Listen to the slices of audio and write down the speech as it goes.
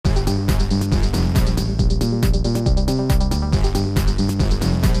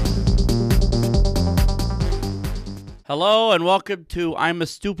Hello and welcome to I'm a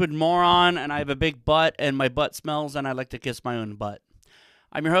Stupid Moron and I have a big butt and my butt smells and I like to kiss my own butt.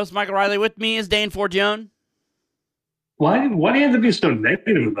 I'm your host, Michael Riley. With me is Dane Forgione. Why do you have to be so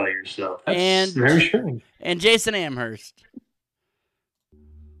negative about yourself? That's very strange. And Jason Amherst.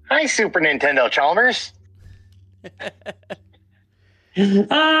 Hi, Super Nintendo Chalmers.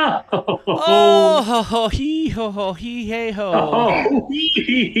 Ah, Oh, ho, ho, he, ho, ho, he, hey, ho. oh, hee,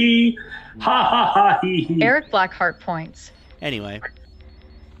 hee, ha, ha, ha, hee, hee. Eric Blackheart points. Anyway,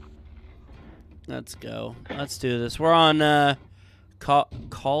 let's go. Let's do this. We're on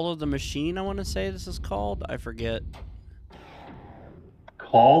Call of the Machine, I want to say this is called. I forget.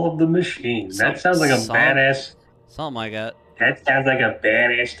 Call of the Machine. That sounds like a badass. Something like that. That sounds like a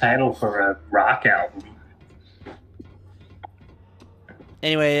badass title for a rock album.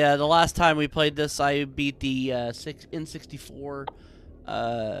 Anyway, the last time we played this, I beat the N64.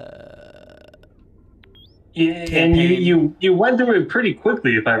 Yeah, and you went through it pretty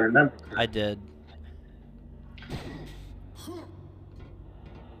quickly, if I remember. I did.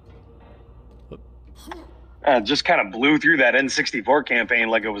 Just kind of blew through that N64 campaign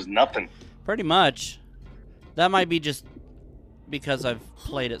like it was nothing. Pretty much. That might be just because I've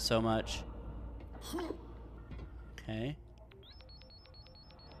played it so much. Okay.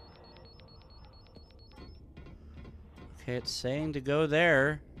 Okay, it's saying to go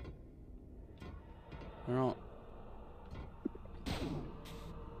there. I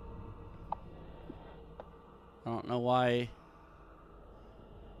don't know why.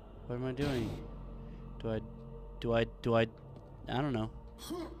 What am I doing? I don't know.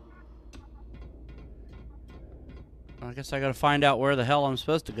 I guess I gotta find out where the hell I'm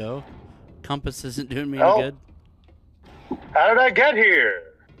supposed to go. Compass isn't doing me any good. How did I get here?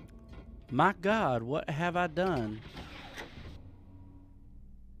 My God, what have I done?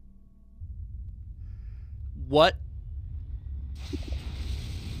 What?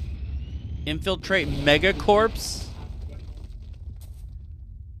 Infiltrate Megacorps?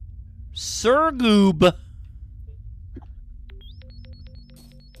 Surgoob.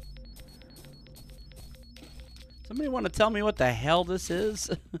 Somebody want to tell me what the hell this is?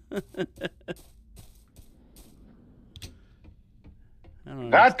 I don't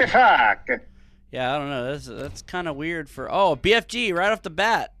know. What the fuck? Yeah, I don't know. That's kind of weird for... Oh, BFG right off the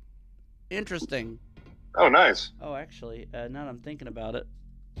bat. Interesting. Oh, nice. Oh, actually, now that I'm thinking about it.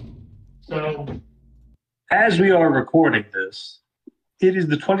 So, as we are recording this, it is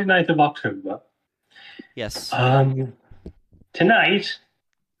the 29th of October. Yes. Tonight,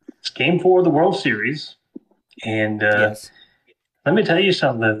 it's Game 4 of the World Series. And yes. Let me tell you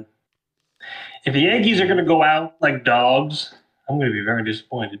something. If the Yankees are going to go out like dogs, I'm going to be very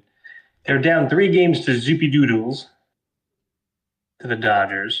disappointed. They're down 3 games to Zoopy Doodles to the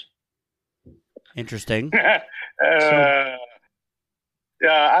Dodgers. Interesting. Yeah,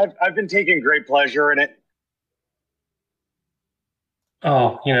 I've been taking great pleasure in it.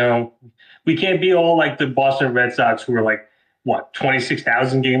 Oh, we can't be all like the Boston Red Sox who are like, what,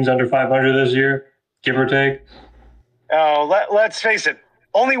 26,000 games under 500 this year, give or take? Oh, let's face it.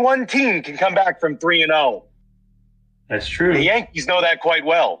 Only one team can come back from 3-0. That's true. The Yankees know that quite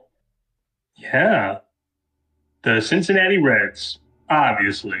well. Yeah. The Cincinnati Reds,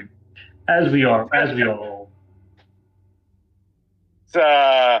 obviously. As we all.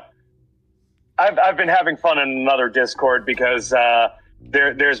 I've been having fun in another Discord because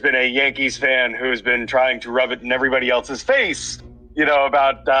there's been a Yankees fan who's been trying to rub it in everybody else's face,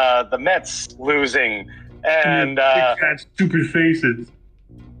 about the Mets losing and big fat stupid faces.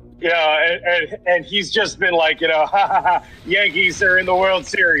 Yeah, and he's just been like, Yankees are in the World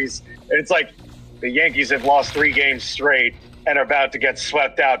Series, and it's like the Yankees have lost 3 games straight and are about to get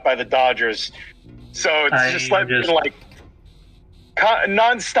swept out by the Dodgers. So it's just like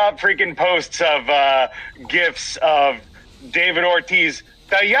non-stop freaking posts of GIFs of David Ortiz,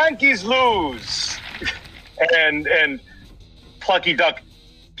 the Yankees lose, and Plucky Duck,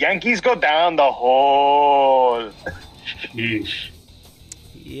 Yankees go down the hole. Sheesh.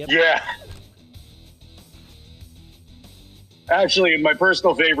 Yep. Yeah. Actually, my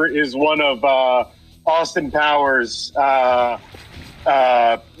personal favorite is one of Austin Powers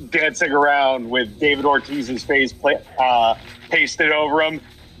dancing around with David Ortiz's face pasted over him.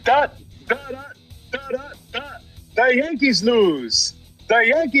 Da, da, da, da, da, da. The Yankees lose. The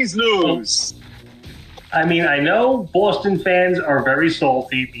Yankees lose. I mean, I know Boston fans are very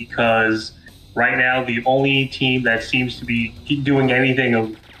salty because right now the only team that seems to be doing anything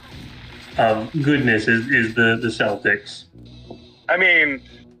of goodness is the Celtics. I mean,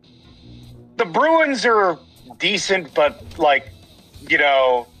 the Bruins are decent, but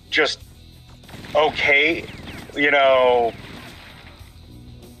just okay. you know,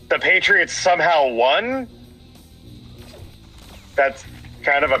 the Patriots somehow won, that's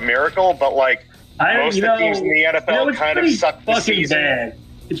kind of a miracle. But like most of the teams in the NFL kind of suck the season. Bad.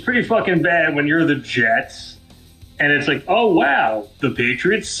 It's pretty fucking bad when you're the Jets, and it's like, oh wow, the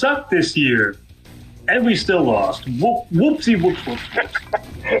Patriots suck this year, and we still lost. Whoopsie whoops whoops whoops.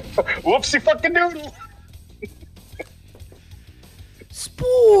 Whoopsie fucking doodle.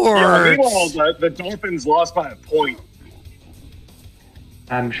 Sports. Yeah, meanwhile, the Dolphins lost by a point.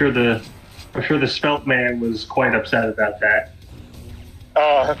 I'm sure the Spelt Man was quite upset about that.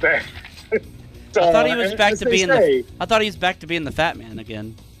 Oh, I thought he was back to being I thought he was back to being the fat man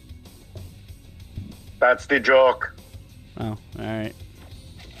again. That's the joke. Oh, all right.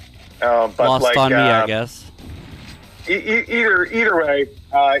 But lost like, on me, I guess. Either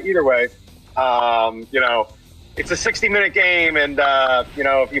way, you know, it's a 60-minute game, and you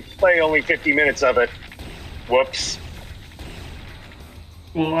know, if you play only 50 minutes of it, whoops.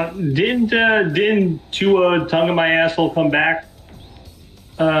 Well, didn't Tua tongue in my asshole come back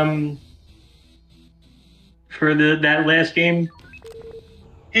for that last game?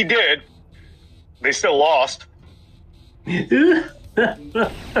 He did. They still lost. Oh. Like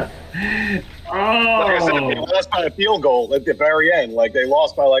I said, they lost by a field goal at the very end. Like, they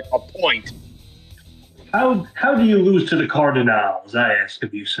lost by like a point. How do you lose to the Cardinals, I ask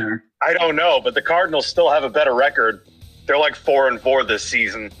of you, sir? I don't know, but the Cardinals still have a better record. They're like 4-4 this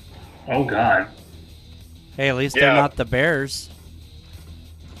season. Oh God. Hey, at least they're not the Bears.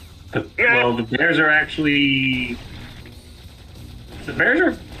 Well, the Bears are actually the Bears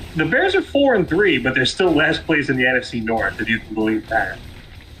are 4-3, but they're still last place in the NFC North, if you can believe that.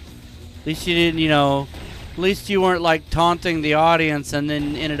 At least you didn't, at least you weren't like taunting the audience and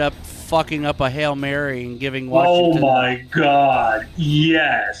then ended up fucking up a Hail Mary and giving Washington. Oh my God,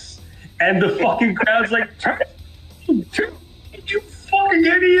 yes. And the fucking crowd's like, turn, you fucking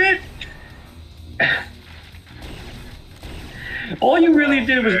idiot. All you really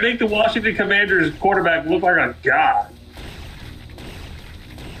did was make the Washington Commanders quarterback look like a god.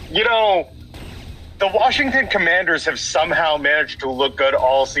 You know, the Washington Commanders have somehow managed to look good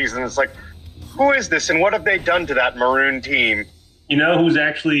all season. It's like, who is this and what have they done to that maroon team? You know who's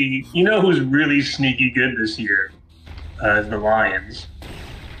really sneaky good this year? The Lions.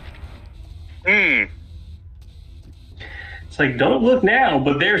 It's like, don't look now,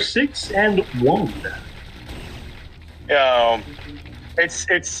 but they're 6-1.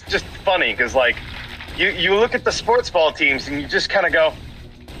 It's just funny because like you look at the sports ball teams and you just kind of go,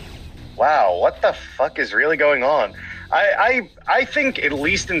 wow, what the fuck is really going on? I think, at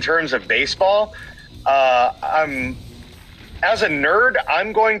least in terms of baseball, as a nerd,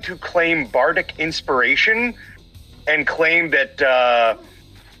 I'm going to claim Bardic inspiration and claim that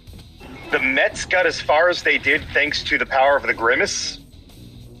the Mets got as far as they did thanks to the power of the Grimace.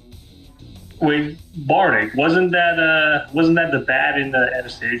 Wait, Bardic, wasn't that the bat in the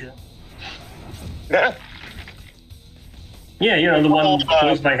Anastasia? Yeah, the one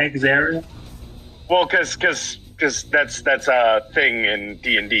voiced by Hank Azaria. Well, because that's a thing in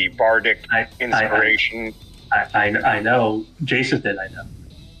D&D, Bardic inspiration. I know. Jason did, I know.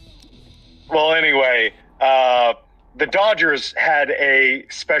 Well, anyway, the Dodgers had a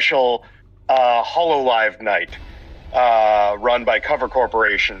special HoloLive night run by Cover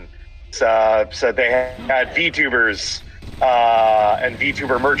Corporation. So they had VTubers and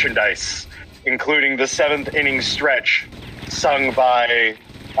VTuber merchandise, including the 7th inning stretch sung by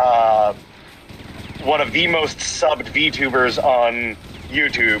one of the most subbed VTubers on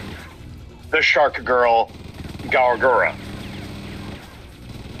YouTube, the Shark Girl, Gargura.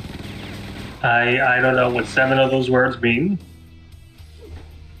 I don't know what 7 of those words mean.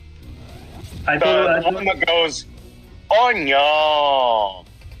 The one that goes, oh no.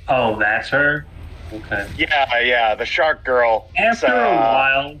 Oh, that's her? Okay. Yeah, the Shark Girl. After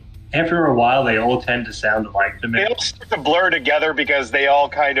a while, they all tend to sound alike to me. They all start to blur together because they all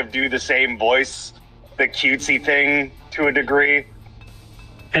kind of do the same voice, the cutesy thing to a degree.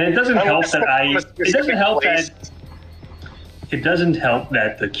 And it doesn't help that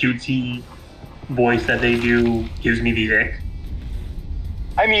the cutesy voice that they do gives me the ick.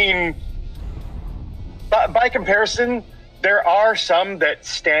 I mean, by comparison, there are some that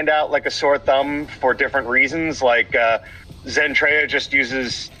stand out like a sore thumb for different reasons. Like Zentreya just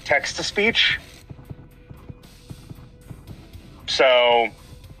uses text-to-speech. So,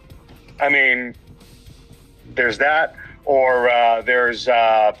 I mean, there's that. Or there's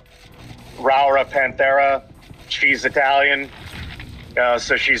Raura Panthera. She's Italian,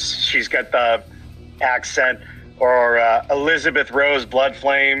 so she's got the accent. Or Elizabeth Rose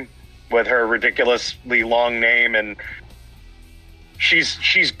Bloodflame. with her ridiculously long name, and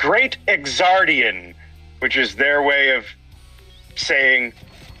she's Great Exardian, which is their way of saying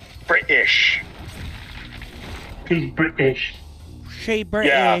British. She's British. She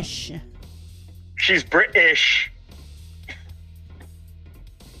British. Yeah. She's British.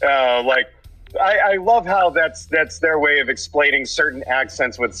 Like, I love how that's their way of explaining certain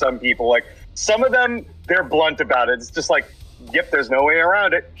accents with some people. Like, some of them, they're blunt about it. It's just like, yep, there's no way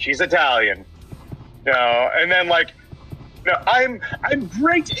around it. She's Italian. And then like, no, I'm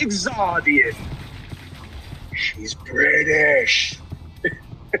Great Exardian. She's British.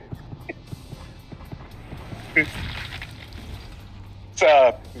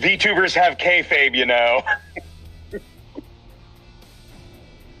 VTubers have kayfabe, you know.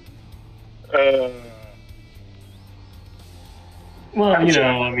 Well, you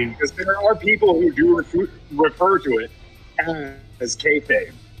know, I mean, because there are people who do refer to it as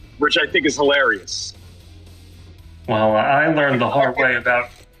kayfabe, which I think is hilarious. well, I learned the hard way about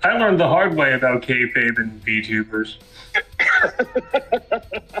kayfabe and VTubers.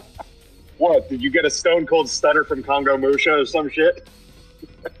 What, did you get a stone cold stutter from Congo Musha or some shit?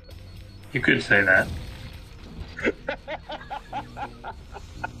 You could say that.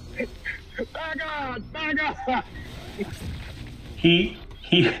 Back on! He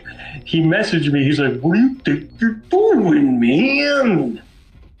messaged me. He's like, "What do you think you're doing, man?"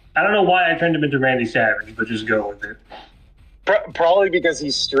 I don't know why I turned him into Randy Savage, but just go with it. Probably because he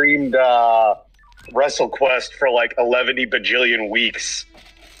streamed WrestleQuest for like 11 bajillion weeks.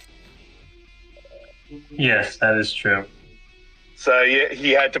 Yes, that is true. So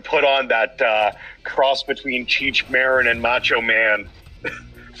he had to put on that cross between Cheech Marin and Macho Man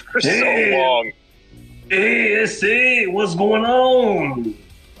for so long. Hey, SA, what's going on?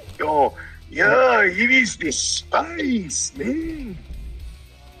 Oh, yeah, it is the spice, man.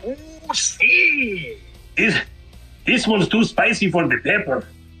 Oh, see. This one's too spicy for the pepper.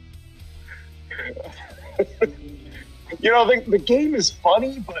 You know, the game is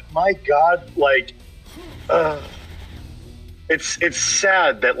funny, but my God, like, it's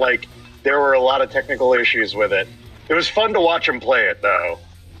sad that, like, there were a lot of technical issues with it. It was fun to watch him play it, though.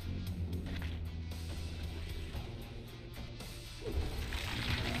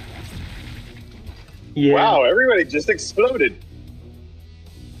 Yeah. Wow, everybody just exploded.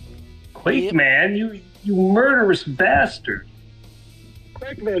 Quake man, you murderous bastard.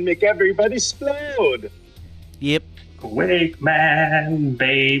 Quake man, make everybody explode. Yep. Quake man,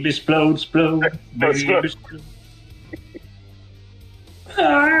 baby, explode. Baby, explode.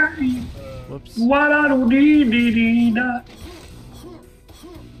 Whoops. Wa-da-do-dee-dee-dee-da.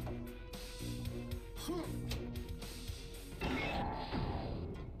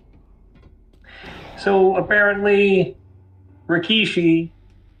 So apparently, Rikishi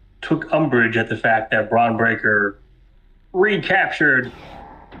took umbrage at the fact that Braun Breaker recaptured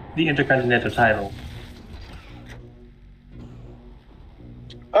the Intercontinental title.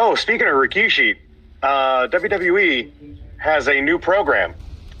 Oh, speaking of Rikishi, WWE has a new program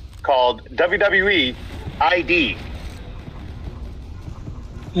called WWE ID.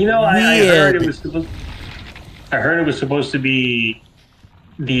 You know, I heard Weird. it was supposed to be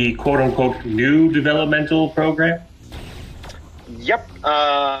the quote-unquote new developmental program. Yep.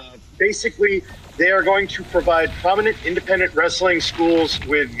 Basically, they are going to provide prominent independent wrestling schools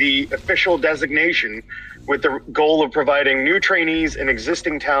with the official designation with the goal of providing new trainees and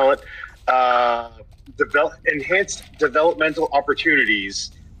existing talent enhanced developmental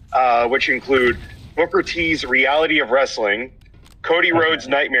opportunities, which include Booker T's Reality of Wrestling, Cody Rhodes'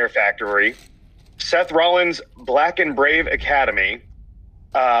 Nightmare Factory, Seth Rollins' Black and Brave Academy,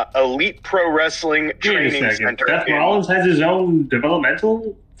 Elite Pro Wrestling Training Center. Seth Rollins has his own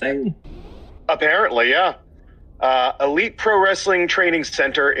developmental thing? Apparently, yeah. Elite Pro Wrestling Training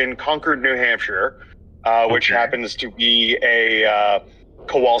Center in Concord, New Hampshire, which happens to be a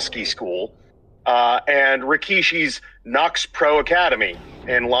Kowalski school, and Rikishi's Knox Pro Academy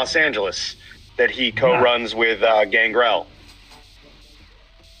in Los Angeles that he co-runs with Gangrel.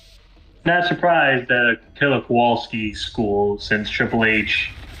 Not surprised that a Killer Kowalski school, since Triple H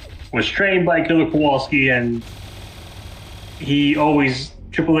was trained by Killer Kowalski, and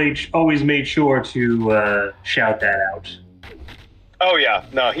Triple H always made sure to shout that out. Oh yeah,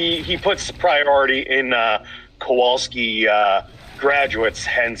 no, he puts priority in Kowalski graduates,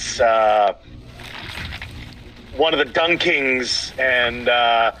 hence one of the Dunkings and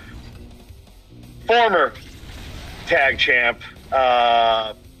former tag champ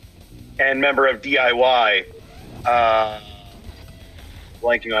and member of DIY,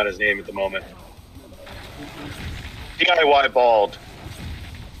 blanking on his name at the moment. DIY Bald.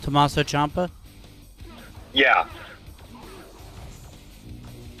 Tommaso Ciampa? Yeah.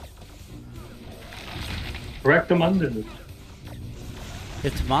 Rectamundo.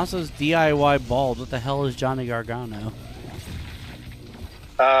 If Tommaso's DIY bald, what the hell is Johnny Gargano?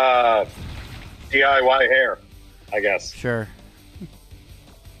 DIY hair, I guess. Sure.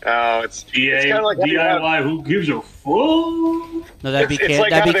 It's kind of like how you have- DIY. Who gives a fuck? No, that'd be, It's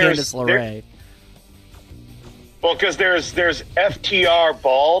like how Candice LeRae. Well, because there's FTR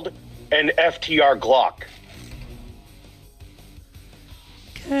bald and FTR Glock.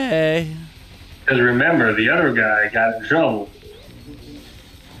 Okay. Because remember, the other guy got in trouble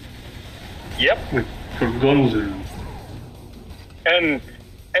Yep. for Gunzu. And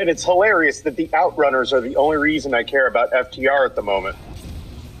it's hilarious that the Outrunners are the only reason I care about FTR at the moment.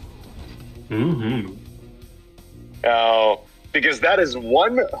 Mm-hmm. Because that is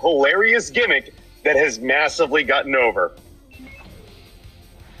one hilarious gimmick that has massively gotten over.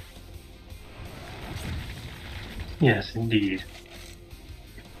 Yes, indeed.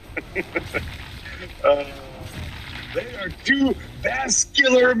 They are two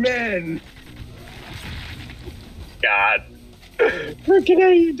vascular men. God. Freaking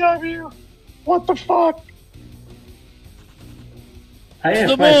AEW. What the fuck? I To asked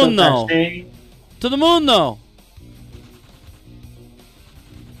the myself moon, that though. same- To the moon, though.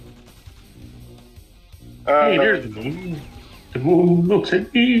 Hey, there's the moon. The moon looks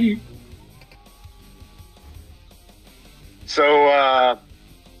at me. So,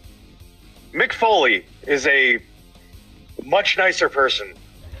 Mick Foley is a much nicer person.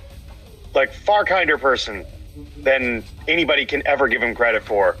 Like, far kinder person than anybody can ever give him credit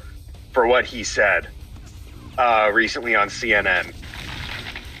for what he said recently on CNN.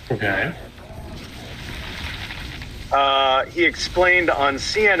 Okay. He explained on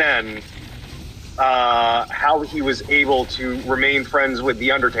CNN how he was able to remain friends with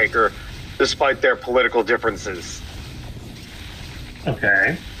The Undertaker despite their political differences.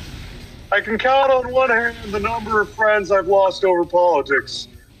 Okay. I can count on one hand the number of friends I've lost over politics.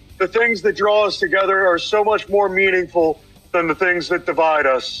 The things that draw us together are so much more meaningful than the things that divide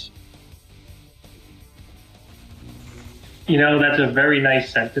us. You know, that's a very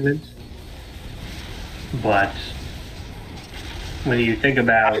nice sentiment. But when you think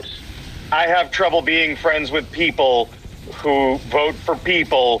about... I have trouble being friends with people who vote for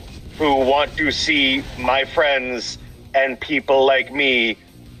people who want to see my friends and people like me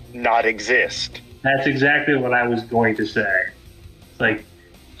not exist. That's exactly what I was going to say. It's like,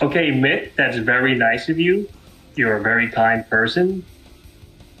 okay, Mick, that's very nice of you. You're a very kind person.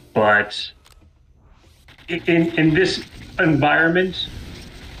 But in this environment,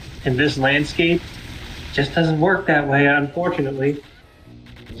 in this landscape, it just doesn't work that way, unfortunately.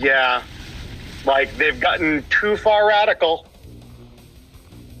 Yeah, like they've gotten too far radical.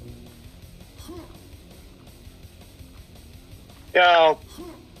 You know,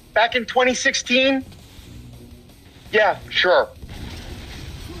 back in 2016, yeah, sure.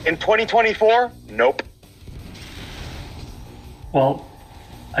 In 2024, nope. Well,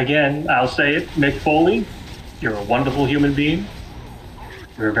 again, I'll say it, Mick Foley, you're a wonderful human being.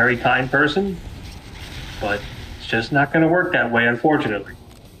 You're a very kind person. But it's just not going to work that way, unfortunately.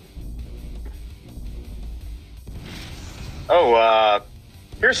 Oh,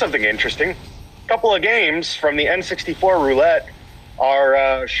 here's something interesting. A couple of games from the N64 roulette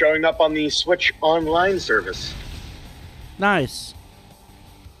are showing up on the Switch Online service. Nice.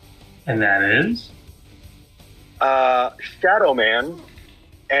 And that is? Shadow Man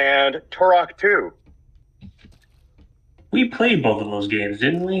and Turok 2. We played both of those games,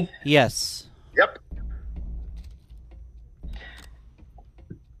 didn't we? Yes. Yep.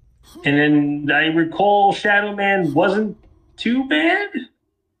 And then I recall Shadow Man wasn't too bad?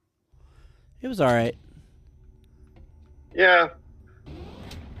 It was alright. Yeah.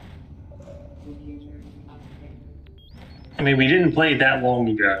 I mean, we didn't play it that long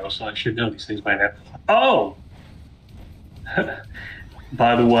ago, so I should know these things by now. Oh!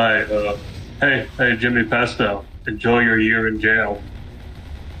 By the way, hey, Jimmy Pesto, enjoy your year in jail.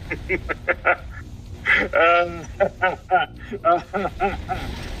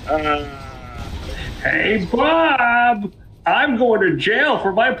 Hey, Bob! I'm going to jail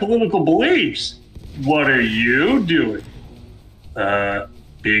for my political beliefs. What are you doing?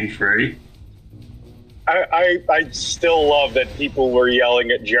 Being free. I still love that people were yelling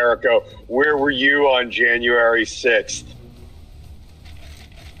at Jericho, where were you on January 6th?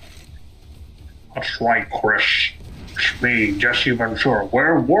 That's right, Chris. It's me, Jesse Ventura.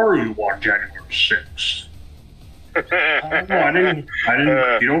 Where were you on January 6th? I didn't.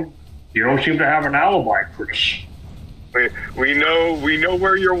 You don't seem to have an alibi, Chris. We know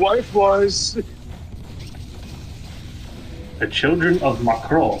where your wife was. The children of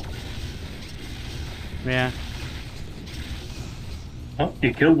Macron. Yeah. Oh,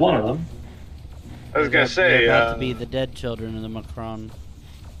 you killed one of them. I was gonna say, they're about to be the dead children of the Macron.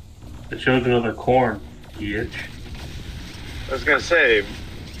 The children of the corn, bitch. I was gonna say,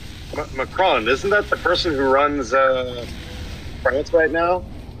 Macron, isn't that the person who runs France right now?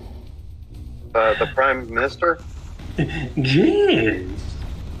 The Prime Minister? Jizz.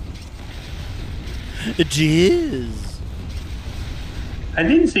 Jizz. I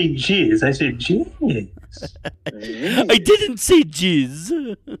didn't say jizz, I said jizz. I didn't say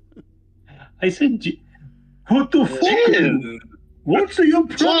jizz. I said jizz. What the fuck? What's your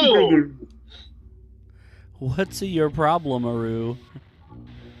problem? What's your problem, Aru?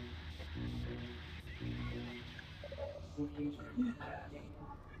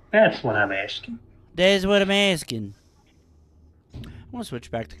 That's what I'm asking. That's what I'm asking. I'm gonna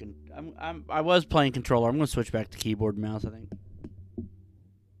switch back to. I was playing controller. I'm gonna switch back to keyboard and mouse. I think.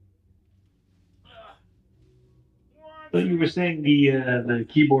 But you were saying the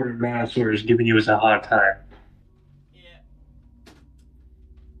keyboard and mouse was giving you a hard time. Yeah.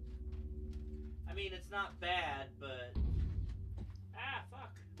 I mean, it's not bad, but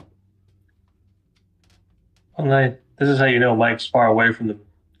fuck. Well, this is how you know Mike's far away from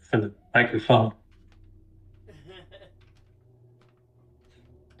the microphone.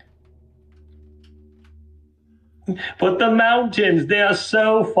 But the mountains, they are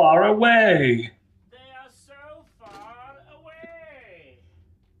so far away.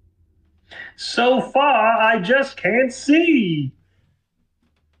 So far, I just can't see.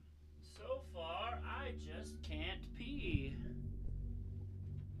 So far, I just can't pee.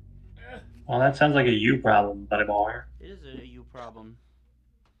 Well, that sounds like a you problem, buddy boy. It is a you problem.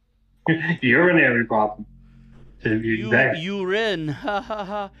 Urinary problem. Urine. Ha ha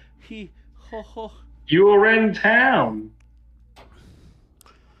ha. He. Ho ho. You're in town.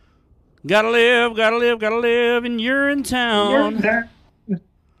 Gotta live, and you're in town.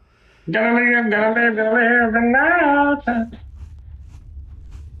 Gotta live in now.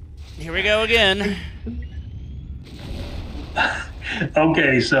 Here we go again.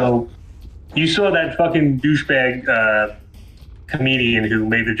 Okay, so you saw that fucking douchebag comedian who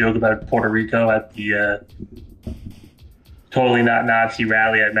made the joke about Puerto Rico at the totally not Nazi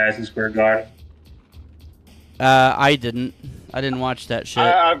rally at Madison Square Garden? I didn't watch that shit.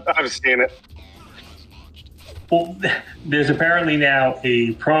 I've seen it. Well, there's apparently now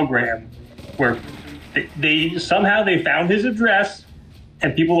a program where they somehow found his address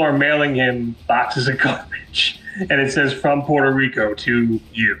and people are mailing him boxes of garbage, and it says from Puerto Rico to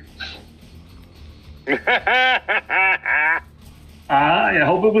you. I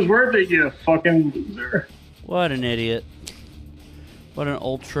hope it was worth it, you fucking loser. What an idiot. What an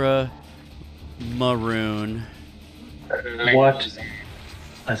ultra maroon. What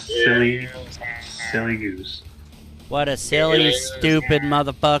a silly goose. What a silly, stupid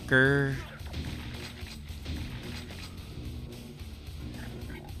motherfucker.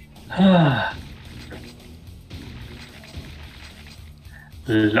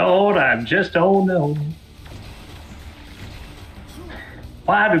 Lord, I just don't know.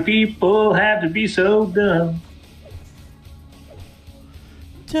 Why do people have to be so dumb?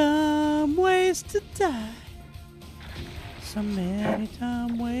 Dumb ways to die. So many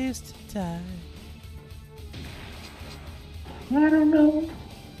dumb ways to die. I don't know.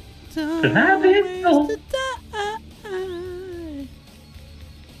 Dumb But I ways didn't know. to die.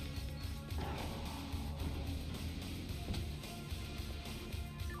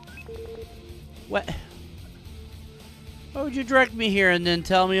 What? Why would you direct me here and then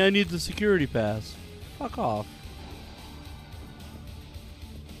tell me I need the security pass? Fuck off.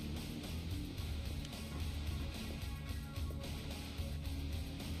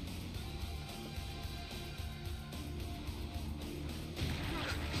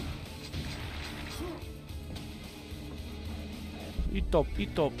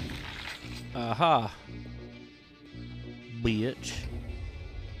 Itop. Aha. Bitch.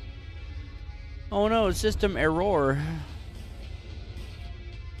 Oh no, system error.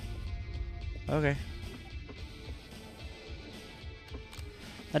 Okay.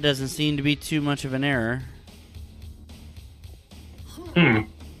 That doesn't seem to be too much of an error.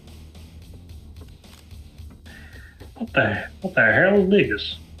 What the hell is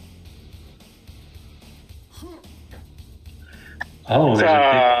this? Oh, there's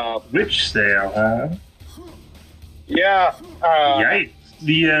a big witch sale, huh? Yeah. Yikes.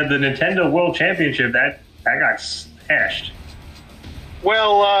 The Nintendo World Championship, that got smashed.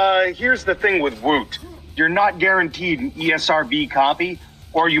 Well, here's the thing with Woot. you're not guaranteed an ESRB copy,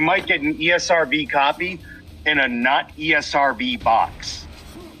 or you might get an ESRB copy in a not ESRB box.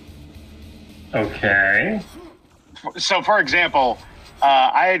 Okay. So, for example,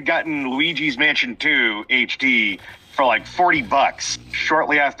 I had gotten Luigi's Mansion 2 HD for like $40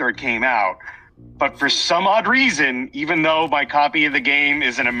 shortly after it came out. But for some odd reason, even though my copy of the game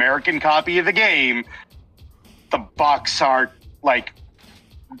is an American copy of the game, the box art, like,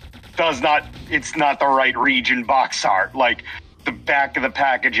 it's not the right region box art. Like, the back of the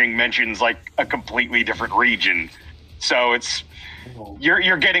packaging mentions, like, a completely different region. So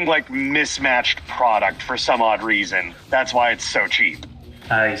you're getting, like, mismatched product for some odd reason. That's why it's so cheap.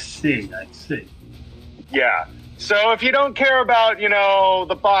 I see. Yeah. So if you don't care about,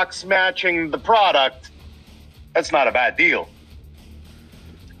 the box matching the product, that's not a bad deal.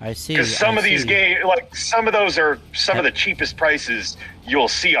 I see. Because some of these games, like some of those are some of the cheapest prices you'll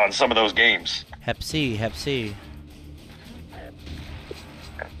see on some of those games. Pepsi. Pepsi.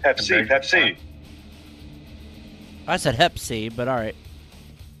 I said Hep C, but all right.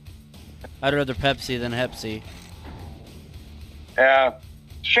 I'd rather Pepsi than Hep C. Yeah.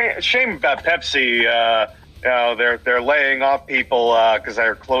 Shame about Pepsi. They're laying off people because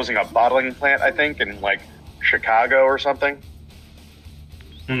they're closing a bottling plant, I think, in like Chicago or something.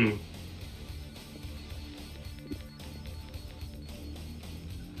 I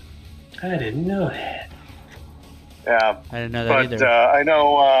didn't know that. Yeah, I didn't know that either. But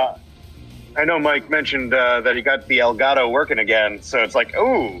I know Mike mentioned that he got the Elgato working again, so it's like,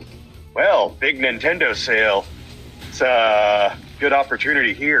 oh, well, big Nintendo sale. It's a good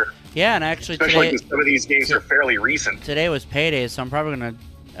opportunity here. Yeah, and actually especially because some of these games are fairly recent. Today was payday, so I'm probably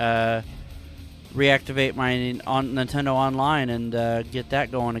gonna reactivate my Nintendo Online and get that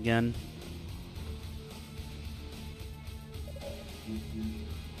going again.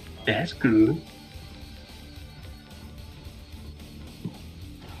 That's good.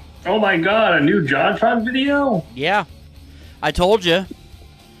 Oh my god, a new JonTron video? Yeah, I told you.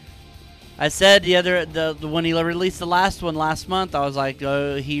 I said when he released the last one last month, I was like,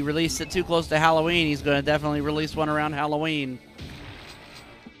 he released it too close to Halloween. He's going to definitely release one around Halloween.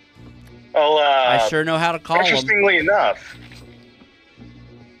 Well, I sure know how to call him. Interestingly enough,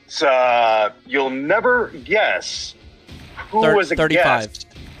 so you'll never guess who was a 35. guest.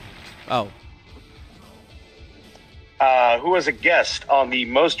 Oh. Who was a guest on the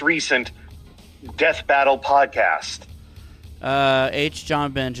most recent Death Battle podcast? H.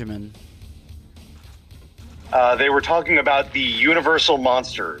 John Benjamin. They were talking about the Universal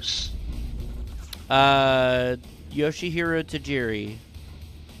Monsters. Yoshihiro Tajiri.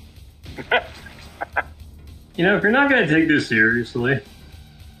 If you're not going to take this seriously.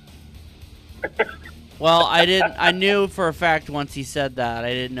 Well, I knew for a fact once he said that.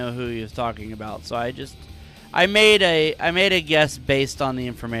 I didn't know who he was talking about, so I made a guess based on the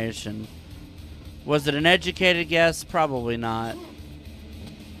information. Was it an educated guess? Probably not.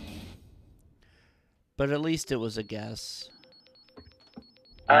 But at least it was a guess.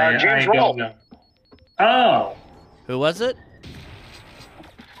 James Rolfe. Oh. Who was it?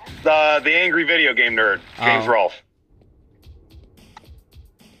 The angry video game nerd, James Rolfe.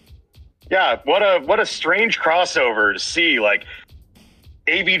 Yeah, what a strange crossover to see, like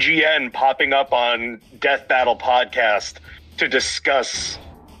AVGN popping up on Death Battle podcast to discuss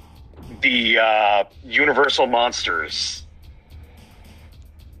the Universal Monsters.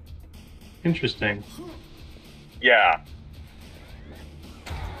 Interesting. Yeah.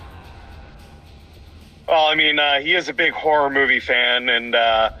 Well, I mean, he is a big horror movie fan, and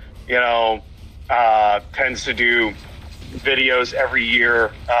tends to do videos every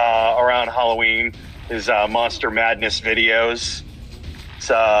year around Halloween. His Monster Madness videos.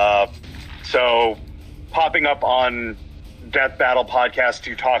 So popping up on Death Battle podcast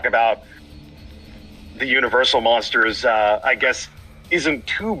to talk about the Universal Monsters, I guess, isn't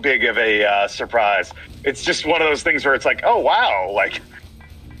too big of a surprise. It's just one of those things where it's like, oh wow, like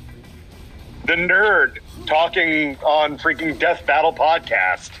the nerd talking on freaking Death Battle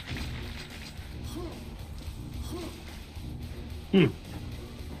podcast. It'd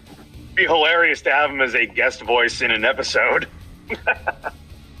be hilarious to have him as a guest voice in an episode.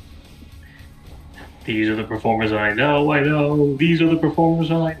 These are the performers I know. These are the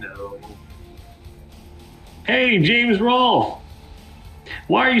performers I know. Hey, James Rolfe.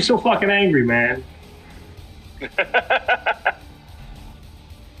 Why are you so fucking angry, man?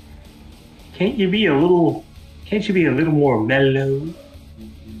 Can't you be a little more mellow?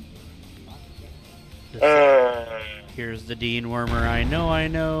 Here's the Dean Wormer I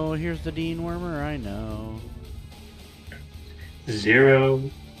know. Here's the Dean Wormer I know.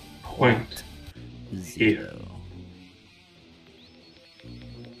 0.1. 0.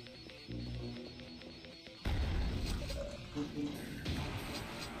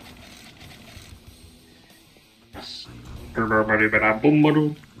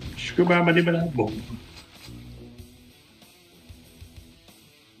 Boom.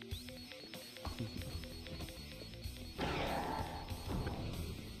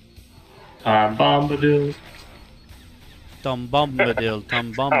 Bombadil. Tom Bombadil,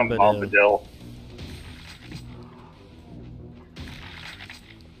 Tom Bombadil. Bombadil.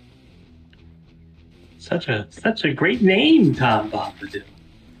 Such a great name, Tom Bombadil.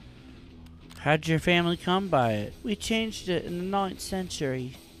 How'd your family come by it? We changed it in the 9th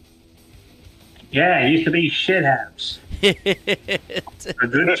century. Yeah, it used to be shit house. It's A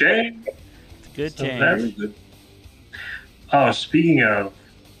good change. a good So change. very good. Oh, speaking of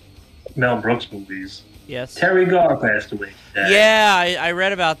Mel Brooks movies, Yes. Terry Garr passed away today. Yeah, I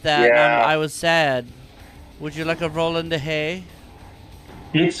read about that. Yeah. I was sad. Would you like a roll in the hay?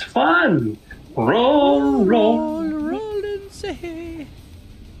 It's fun. Roll, roll. roll in the hay.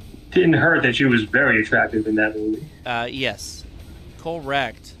 Didn't hurt that she was very attractive in that movie. Yes.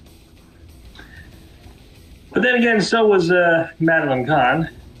 Correct. But then again, so was Madeline Kahn.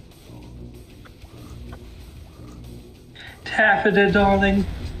 Taffeta, darling.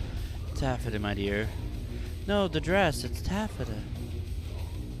 Taffeta, my dear. No, the dress. It's taffeta.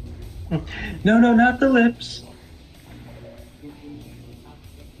 No, not the lips.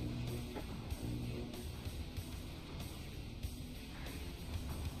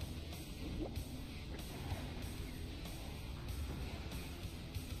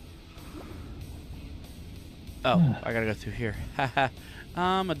 Oh, I gotta go through here. Haha.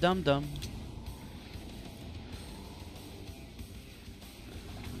 I'm a dum-dum.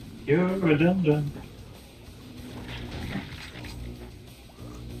 You're a dum-dum.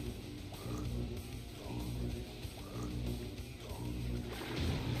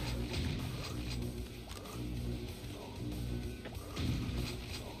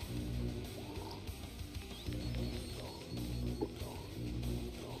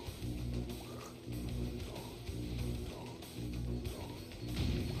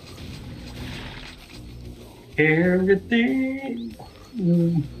 Everything.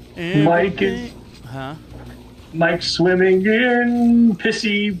 Mike is Huh? Mike swimming in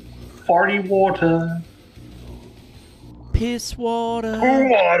pissy, farty water. Piss water. Poo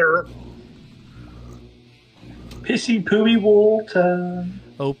water. Pissy, pooey water.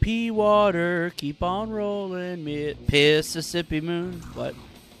 Oh, pee water. Keep on rolling. Mississippi moon. What?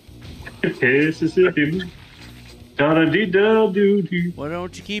 Mississippi. Da-da-dee-da-doo-doo. Why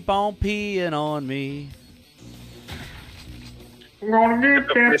don't you keep on peeing on me? I'm gonna get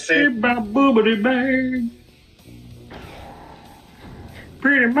that Pissy. boobity bang.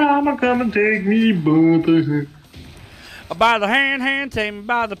 Pretty mama, come and take me by By the hand, take me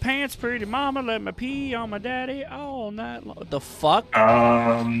by the pants, pretty mama, let me pee on my daddy all night long. The fuck?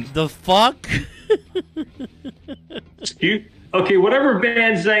 The fuck? Okay, whatever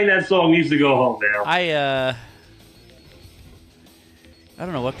band sang that song needs to go home now. I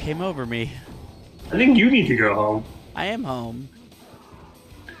don't know what came over me. I think you need to go home. I am home.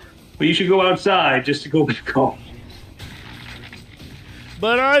 But you should go outside just to go back home.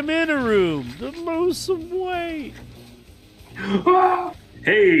 But I'm in a room to lose some weight.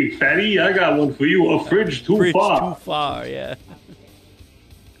 Hey, fatty, I got one for you. A fridge too Bridge far. too far, yeah.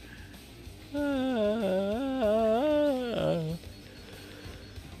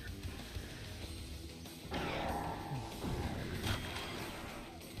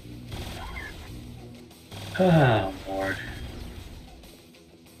 Oh, Lord.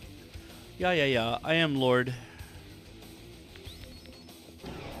 Yeah. I am Lord.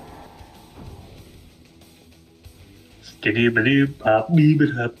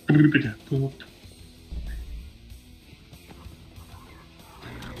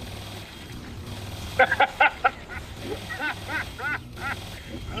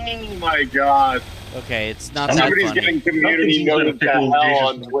 Oh my god. Okay, it's not that Somebody's funny. getting community noted to hell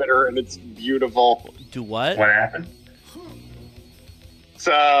on Twitter, and it's beautiful. Do what? What happened? It's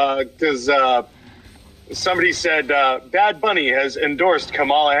because somebody said Bad Bunny has endorsed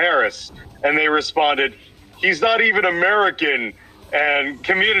Kamala Harris, and they responded, "He's not even American." And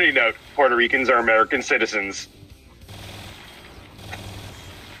community note: Puerto Ricans are American citizens.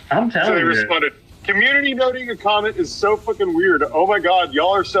 I'm So telling they you. responded, "Community noting a comment is so fucking weird. Oh my god,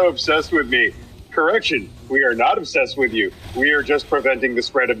 y'all are so obsessed with me." Correction: we are not obsessed with you. We are just preventing the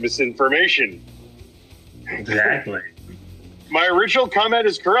spread of misinformation. Exactly. My original comment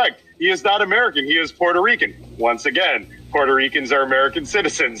is correct. He is not American. He is Puerto Rican. Once again, Puerto Ricans are American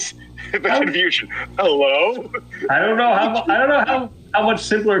citizens. The confusion. Hello? I don't know how much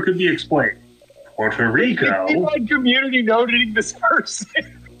simpler it could be explained. Puerto Rico. They like community noting this person.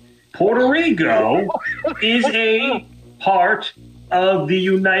 Puerto Rico is a part of the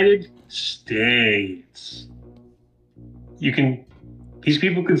United States. These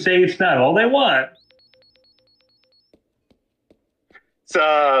people can say it's not all they want. It's,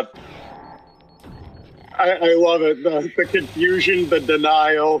 I love it. The confusion, the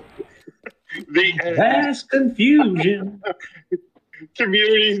denial, the vast confusion.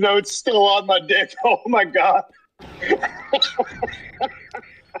 Community notes still on my dick. Oh my god.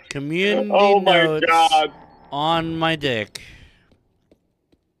 Community my notes god. on my dick.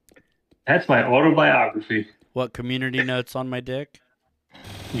 That's my autobiography. What, community notes on my dick?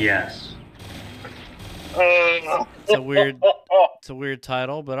 Yes. It's a weird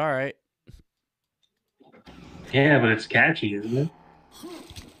title, but all right. Yeah, but it's catchy, isn't it?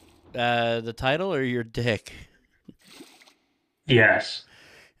 The title or your dick? Yes.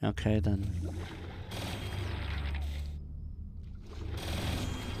 Okay, then.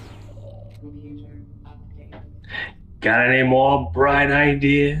 Got any more bright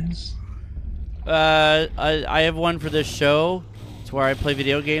ideas? I have one for this show. It's where I play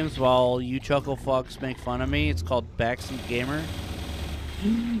video games while you chuckle fucks make fun of me. It's called Backseat Gamer.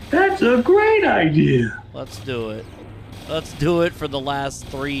 That's a great idea. Let's do it. Let's do it for the last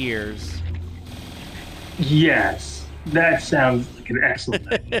 3 years. Yes. That sounds like an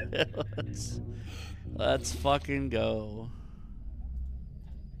excellent idea. Let's fucking go.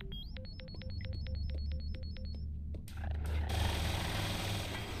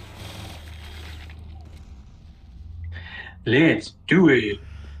 Let's do it.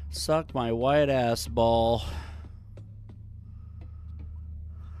 Suck my white ass ball.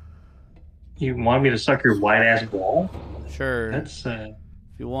 You want me to suck your white ass ball? Sure. That's if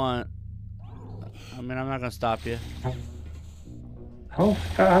you want. I mean, I'm not gonna stop you. I don't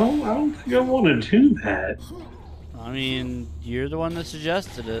think I want to do that. I mean, you're the one that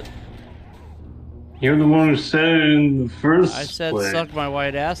suggested it. You're the one who said it in the first I said place. suck my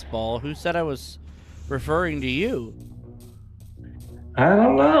white ass ball. Who said I was referring to you? I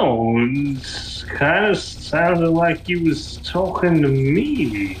don't know. It kind of sounded like you was talking to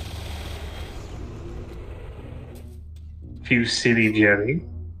me. You silly Jerry.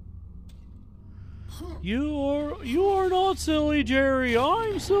 You are not silly Jerry.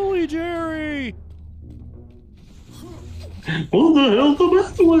 I'm silly Jerry. What the hell's the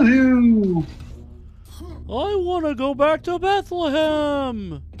matter with you? I want to go back to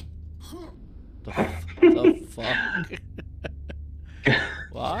Bethlehem. The fuck?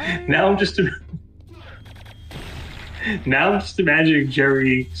 Why? Now I'm just imagining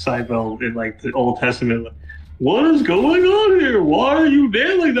Jerry Seinfeld in like the Old Testament. Like, what is going on here? Why are you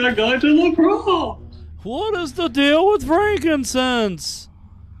nailing that guy to the cross? What is the deal with frankincense?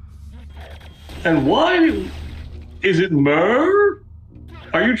 And why is it myrrh?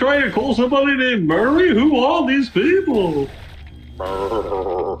 Are you trying to call somebody named Murray? Who are these people?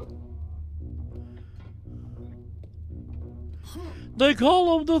 They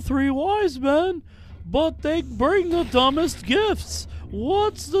call them the three wise men, but they bring the dumbest gifts.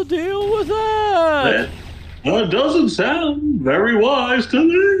 What's the deal with that? That doesn't sound very wise to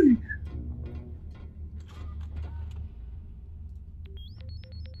me.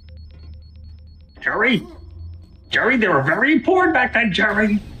 Jerry, they were very important back then,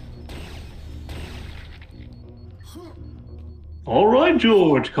 Jerry. All right,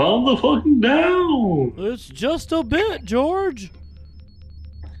 George, calm the fucking down. It's just a bit, George.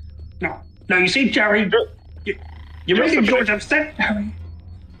 No, you see, Jerry, you're making George upset, Jerry.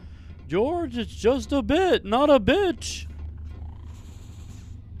 George, it's just a bit, not a bitch.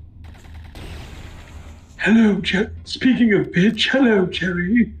 Hello, speaking of bitch, hello,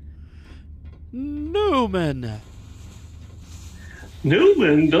 Jerry. Newman,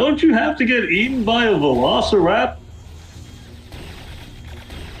 don't you have to get eaten by a velociraptor?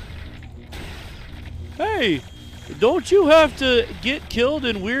 Hey, don't you have to get killed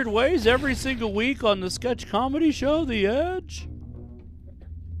in weird ways every single week on the sketch comedy show, The Edge?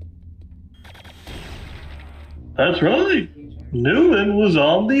 That's right. Newman was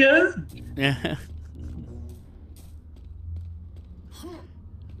on the edge. Yeah.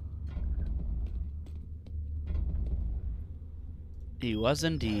 He was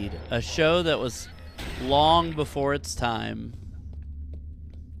indeed. A show that was long before its time.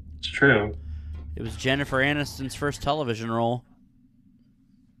 It's true. It was Jennifer Aniston's first television role.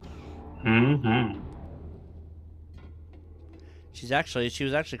 Mm-hmm. She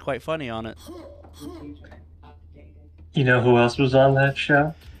was actually quite funny on it. You know who else was on that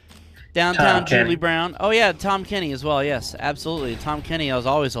show? Downtown Tom Julie Kenny. Brown. Oh yeah, Tom Kenny as well. Yes, absolutely. Tom Kenny was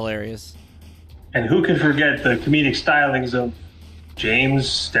always hilarious. And who can forget the comedic stylings of James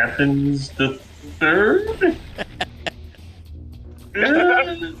Stephens the Third?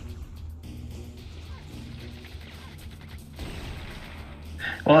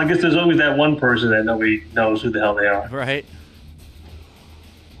 Well, I guess there's always that one person that nobody knows who the hell they are. Right.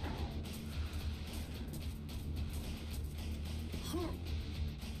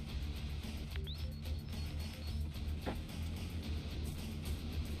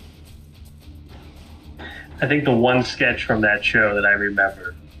 I think the one sketch from that show that I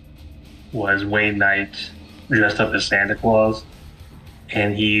remember was Wayne Knight dressed up as Santa Claus,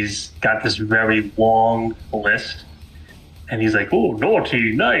 and he's got this very long list, and he's like, "Oh,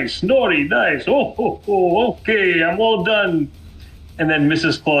 naughty, nice, naughty, nice. Okay, I'm all done." And then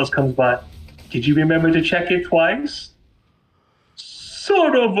Mrs. Claus comes by. Did you remember to check it twice?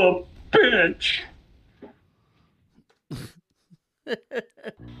 Son of a bitch.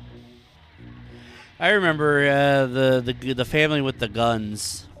 I remember the family with the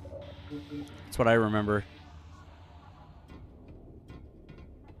guns. That's what I remember.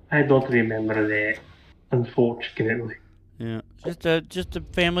 I don't remember that, unfortunately. Yeah, just a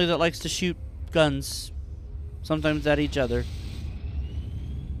family that likes to shoot guns, sometimes at each other.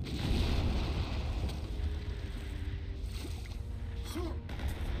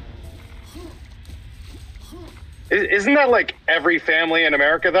 Isn't that like every family in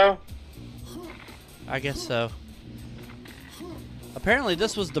America, though? I guess so. Apparently,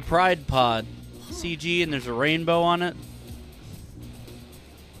 this was the Pride Pod CG, and there's a rainbow on it.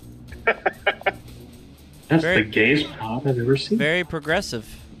 That's the gayest pod I've ever seen. Very progressive,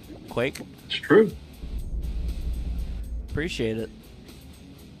 Quake. It's true. Appreciate it.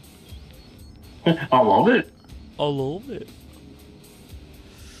 I love it. I love it.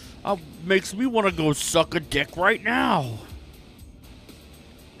 Makes me want to go suck a dick right now.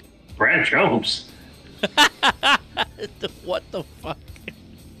 Brad Jones. What the fuck?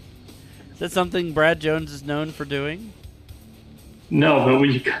 Is that something Brad Jones is known for doing? No, but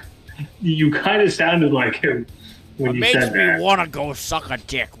you kind of sounded like him when you said that. Makes me want to go suck a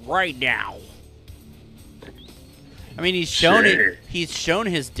dick right now. I mean, he's shown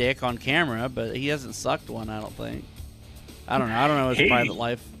his dick on camera, but he hasn't sucked one, I don't think. I don't know his private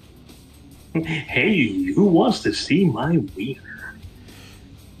life. Hey, who wants to see my wiener?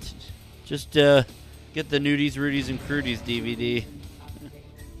 Just get the Nudies, Rudies, and Crudies DVD.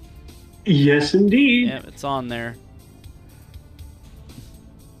 Yes, indeed. Yeah, it's on there.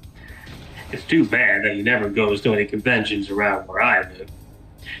 It's too bad that he never goes to any conventions around where I live.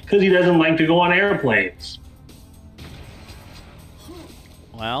 Because he doesn't like to go on airplanes.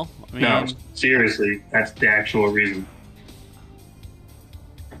 Well, I mean... No, seriously, that's the actual reason.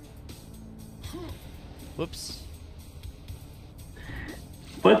 Whoops.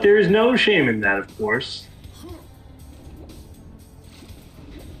 But there is no shame in that, of course.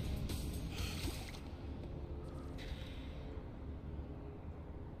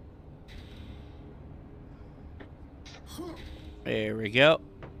 There we go.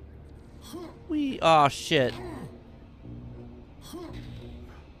 Oh shit.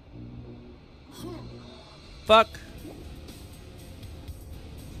 Fuck.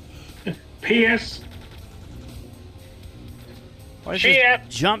 P.S. Why does this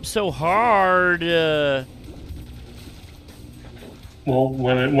jump so hard? Well,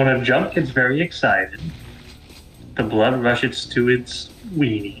 when a jump gets very excited, the blood rushes to its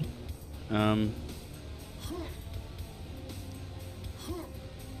weenie.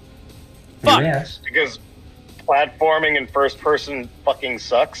 Fuck. Yes. Because platforming in first person fucking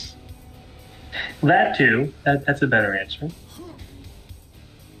sucks. That too. That's a better answer.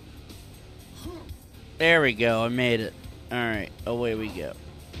 There we go. I made it. All right. Away we go.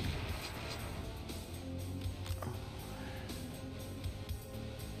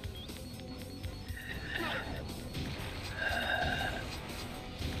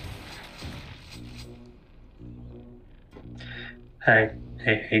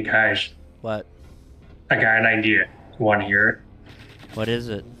 Hey, guys. What? I got an idea. You want to hear it? What is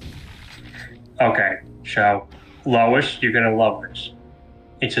it? Okay, so Lois, you're gonna love this.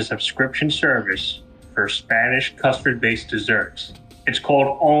 It's a subscription service for Spanish custard-based desserts. It's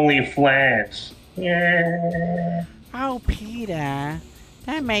called OnlyFlans. Yeah. Oh, Peter,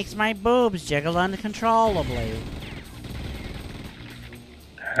 that makes my boobs jiggle uncontrollably.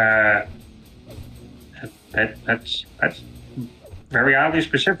 That's very oddly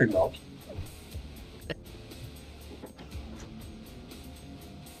specific, though.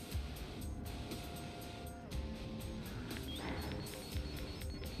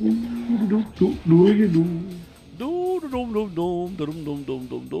 Oh,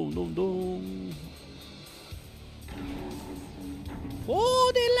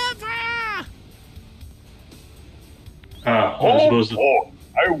 they love her! I'm supposed to...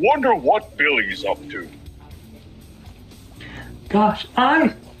 I wonder what Billy's up to. Gosh,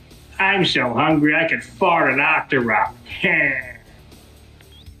 I'm so hungry I could fart an octorok.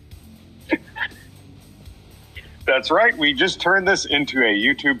 That's right. We just turned this into a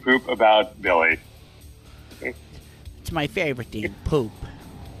YouTube poop about Billy. It's my favorite thing, poop.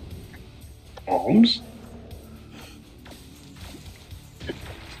 Holmes?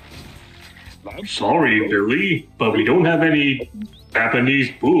 I'm sorry, Billy, but we don't have any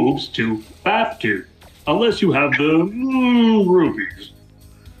Japanese boobs to bap to. Unless you have the rubies.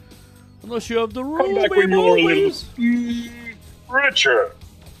 Unless you have the Come back when you're a little richer.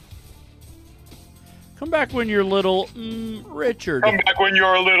 Come back when you're little Richard. Come back when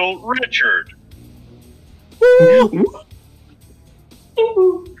you're a little Richard.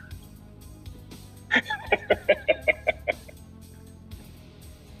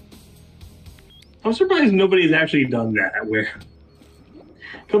 I'm surprised nobody's actually done that. Where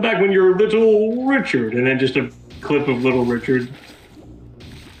come back when you're little Richard, and then just a clip of little Richard.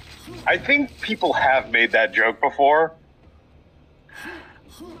 I think people have made that joke before.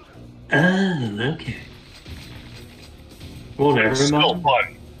 Okay. Well, never It's still mind.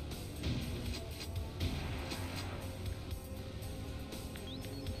 fun.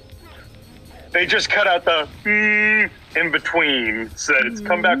 They just cut out the in between, so that it's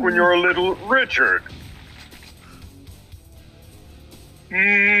come back when you're a little Richard.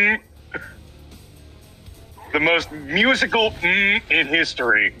 The most musical in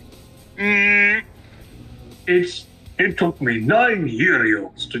history. It took me 9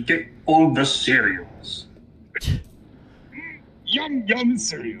 years to get all the cereals. Yum yum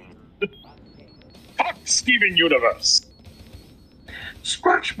cereal. Fuck Steven Universe.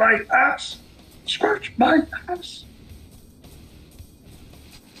 Scratch my ass. Scratch my ass.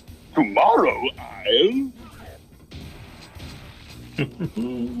 Tomorrow I'll.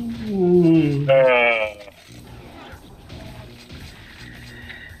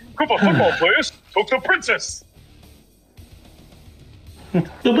 Koopa football players took the princess. The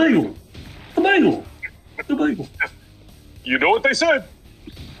bagel. The bagel. The bagel. You know what they said?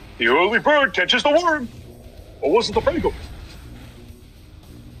 The early bird catches the worm. Or was it the bagel?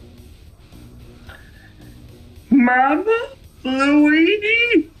 Mama?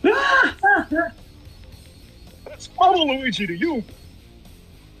 Luigi? That's Mama Luigi to you.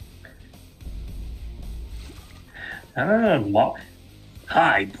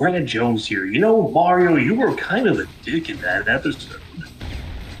 Hi, Brad Jones here. You know, Mario, you were kind of a dick in that episode.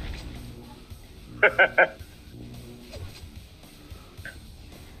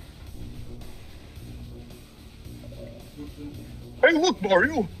 Hey, look,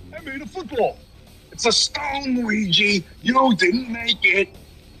 Mario. I made a football. It's a stone, Luigi. You didn't make it.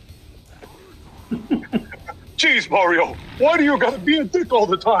 Jeez, Mario. Why do you gotta be a dick all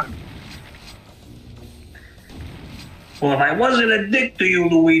the time? Well, if I wasn't a dick to you,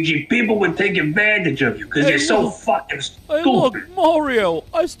 Luigi, people would take advantage of you because you're so fucking stupid. Hey, look, Mario,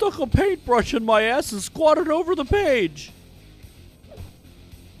 I stuck a paintbrush in my ass and squatted over the page.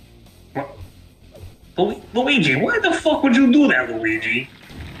 Luigi, why the fuck would you do that, Luigi?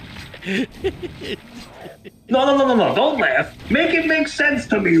 No, don't laugh. Make it make sense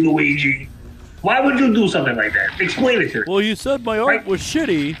to me, Luigi. Why would you do something like that? Explain it to me. Well, you said my art was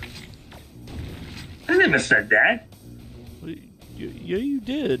shitty. I never said that. Yeah, you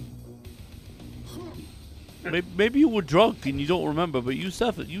did. Maybe you were drunk and you don't remember, but you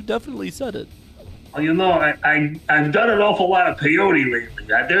definitely said it. Well, you know, I've done an awful lot of peyote lately.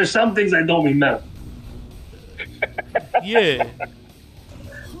 There's some things I don't remember. Yeah.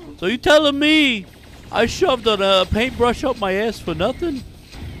 So you telling me I shoved a paintbrush up my ass for nothing?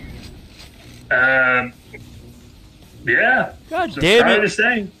 Yeah. God So damn sorry it. to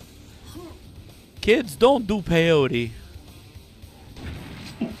say. Kids, don't do peyote.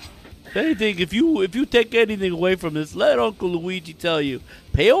 If anything, if you take anything away from this, let Uncle Luigi tell you,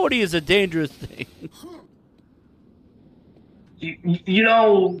 peyote is a dangerous thing. You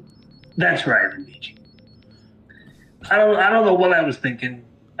know, that's right, Luigi. I don't know what I was thinking.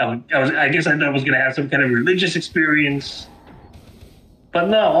 I guess I thought I was gonna have some kind of religious experience, but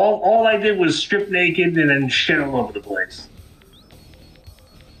no. All I did was strip naked and then shit all over the place.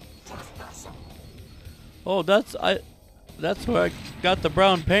 Oh, that's where I got the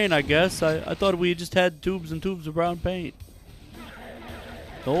brown paint, I guess. I thought we just had tubes and tubes of brown paint.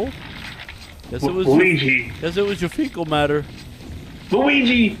 No? Guess it was Luigi. Guess it was your fecal matter.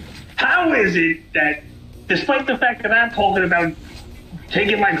 Luigi, how is it that, despite the fact that I'm talking about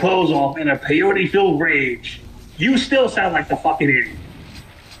taking my clothes off in a peyote-filled rage, you still sound like the fucking idiot?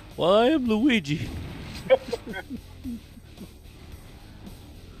 Well, I am Luigi.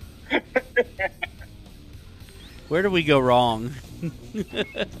 Where did we go wrong?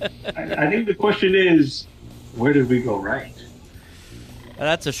 I think the question is, where did we go right?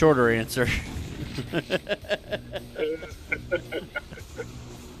 That's a shorter answer. I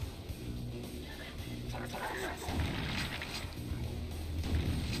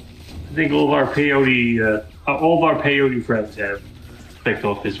think all of our peyote friends have clicked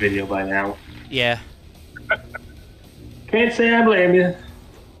off this video by now. Yeah. Can't say I blame you.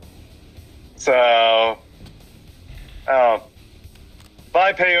 So, bye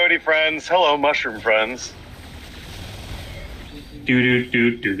peyote friends. Hello mushroom friends.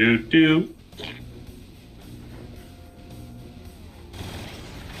 Do.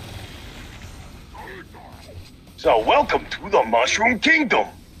 So, welcome to the Mushroom Kingdom.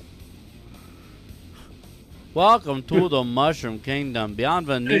 Welcome to the Mushroom Kingdom.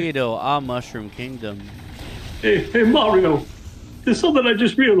 Bienvenido a Mushroom Kingdom. Hey, Mario. There's something I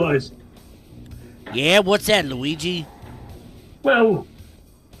just realized. Yeah, what's that, Luigi? Well,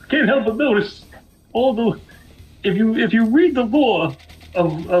 I can't help but notice if you read the lore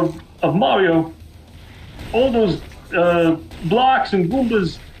of Mario, all those blocks and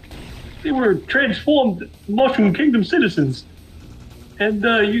Goombas, they were transformed Mushroom Kingdom citizens. And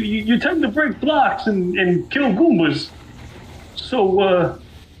you tend to break blocks and kill Goombas. So,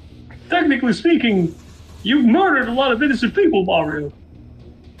 technically speaking, you've murdered a lot of innocent people, Mario.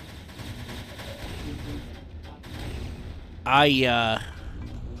 I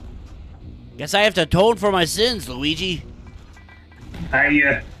guess I have to atone for my sins, Luigi.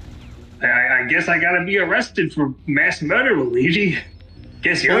 I guess I gotta be arrested for mass murder, Luigi.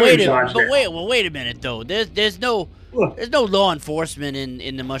 Guess you're in charge now. Wait a minute though. There's no law enforcement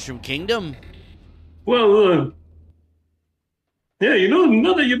in the Mushroom Kingdom. Well, yeah,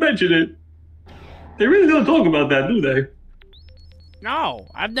 now that you mention it, they really don't talk about that, do they? No,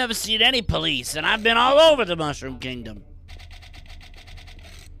 I've never seen any police, and I've been all over the Mushroom Kingdom.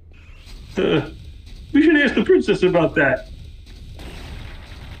 We should ask the princess about that.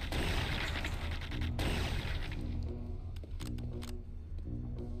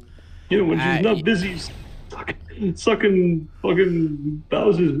 When she's not busy sucking fucking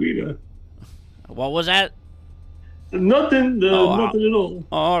Bowser's wiener. What was that? Nothing. Nothing at all.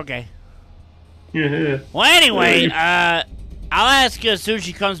 Oh, okay. Yeah. Well, anyway, I'll ask her as soon as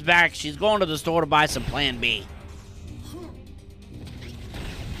she comes back. She's going to the store to buy some Plan B.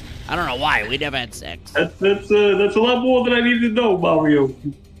 I don't know why. We never had sex. That's a lot more than I need to know, Mario.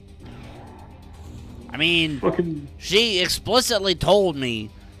 I mean, she explicitly told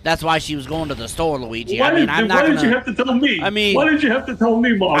me that's why she was going to the store, Luigi. Why did you have to tell me? Why did you have to tell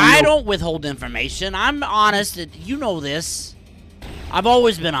me, Mario? I don't withhold information. I'm honest. You know this. I've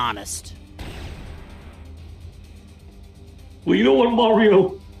always been honest. Well, you know what,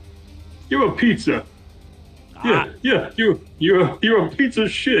 Mario? You're a pizza. Yeah. You're a piece of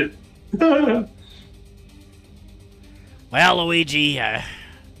shit. Well, Luigi,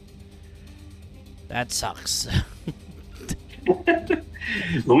 that sucks.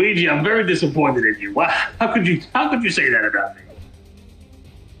 Luigi, I'm very disappointed in you. How could you say that about me?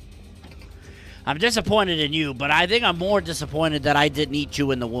 I'm disappointed in you, but I think I'm more disappointed that I didn't eat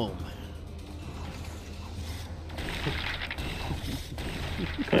you in the womb.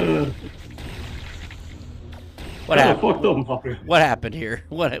 What happened? Fucked up, what happened here?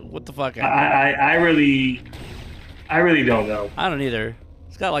 What the fuck happened? I really don't know. I don't either.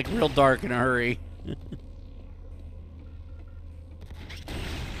 It's got like real dark in a hurry.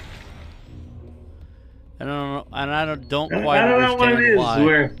 I don't know, and I don't quite understand what it is.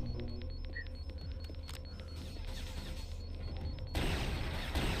 why.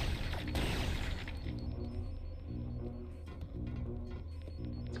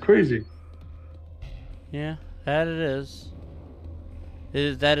 It's crazy. Yeah, that it is.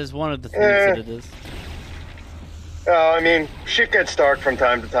 That is one of the things that it is. I mean, shit gets dark from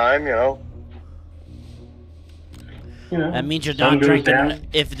time to time, That means you're not drinking.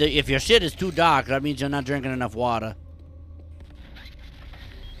 If your shit is too dark, that means you're not drinking enough water.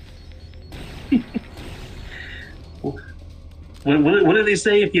 What do they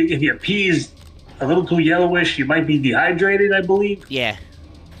say? If your pee is a little too yellowish, you might be dehydrated, I believe. Yeah.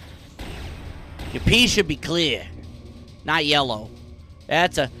 Your pee should be clear, not yellow.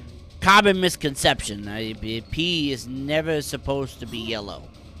 That's a common misconception. Pee is never supposed to be yellow.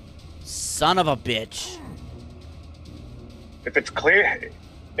 Son of a bitch. If it's clear,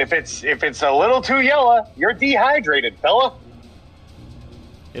 if it's a little too yellow, you're dehydrated, fella.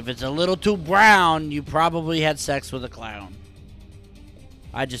 If it's a little too brown, you probably had sex with a clown.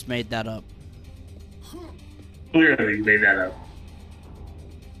 I just made that up. Clearly, you made that up.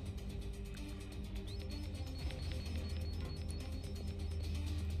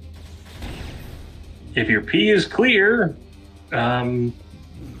 If your pee is clear,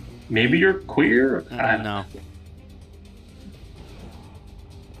 maybe you're queer. I don't know.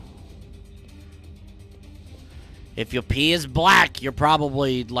 If your pee is black, you're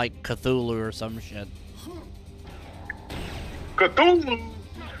probably like Cthulhu or some shit. Cthulhu.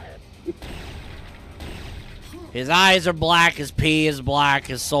 His eyes are black, his pee is black,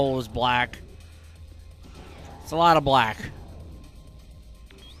 his soul is black. It's a lot of black.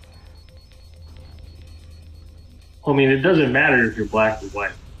 I mean, it doesn't matter if you're black or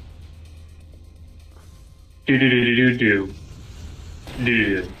white. Do do do do do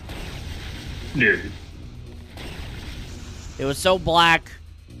do do. It was so black.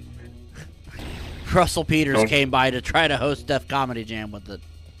 Russell Peters came by to try to host Def Comedy Jam with it.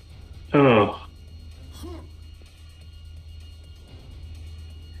 Oh.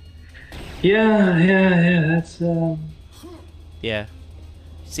 Yeah, that's, Yeah.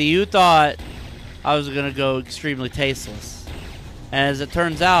 See, you thought I was going to go extremely tasteless. And as it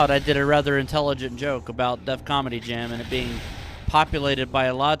turns out, I did a rather intelligent joke about Def Comedy Jam and it being populated by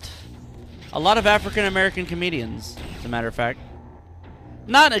a lot of African-American comedians, as a matter of fact.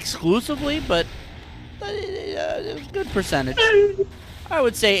 Not exclusively, but a good percentage. I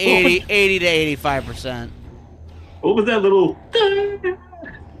would say 80 to 85%. What was that little...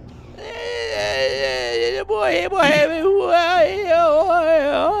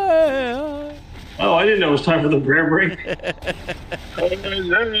 Oh, I didn't know it was time for the prayer break.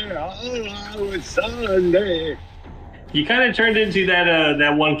 It's Sunday. You kind of turned into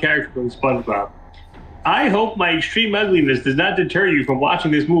that one character from SpongeBob. I hope my extreme ugliness does not deter you from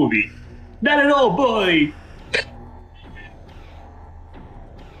watching this movie. Not at all, boy.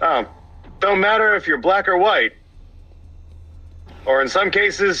 Don't matter if you're black or white. Or in some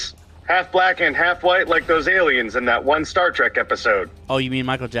cases, half black and half white like those aliens in that one Star Trek episode. Oh, you mean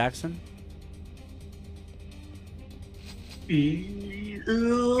Michael Jackson?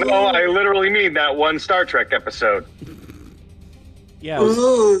 No, I literally mean that one Star Trek episode. Yeah.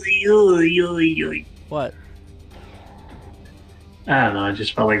 What? I don't know, I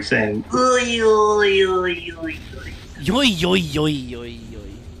just felt like saying... Yoy, yoy, yoy, yoy, yoy.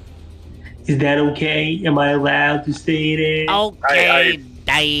 Is that okay? Am I allowed to say it? Okay,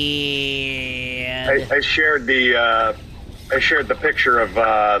 Dad. I shared the picture of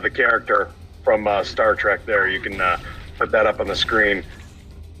the character from Star Trek there. You can put that up on the screen.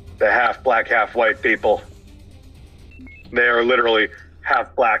 The half black, half white people. They are literally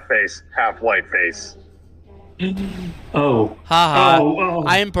half black face, half white face. Oh. Haha. Oh.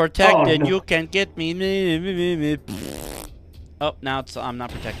 I'm protected. Oh, no. You can't get me. Oh, now I'm not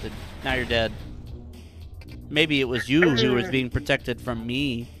protected. Now you're dead. Maybe it was you who was being protected from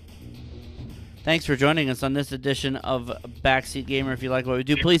me. Thanks for joining us on this edition of Backseat Gamer. If you like what we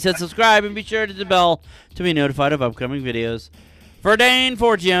do, please hit subscribe and be sure to hit the bell to be notified of upcoming videos. For Dane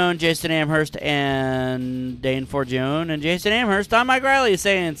Forgione, Jason Amherst, and Dane Forgione and Jason Amherst, I'm Mike Riley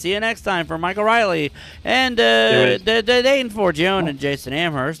saying see you next time for Michael Riley and Dane Forgione and Jason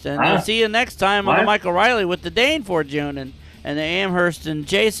Amherst. And we'll see you next time on the Michael Riley with the Dane Forgione and the Amherst and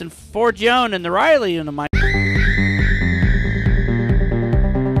Jason Forgione and the Riley and the Mike.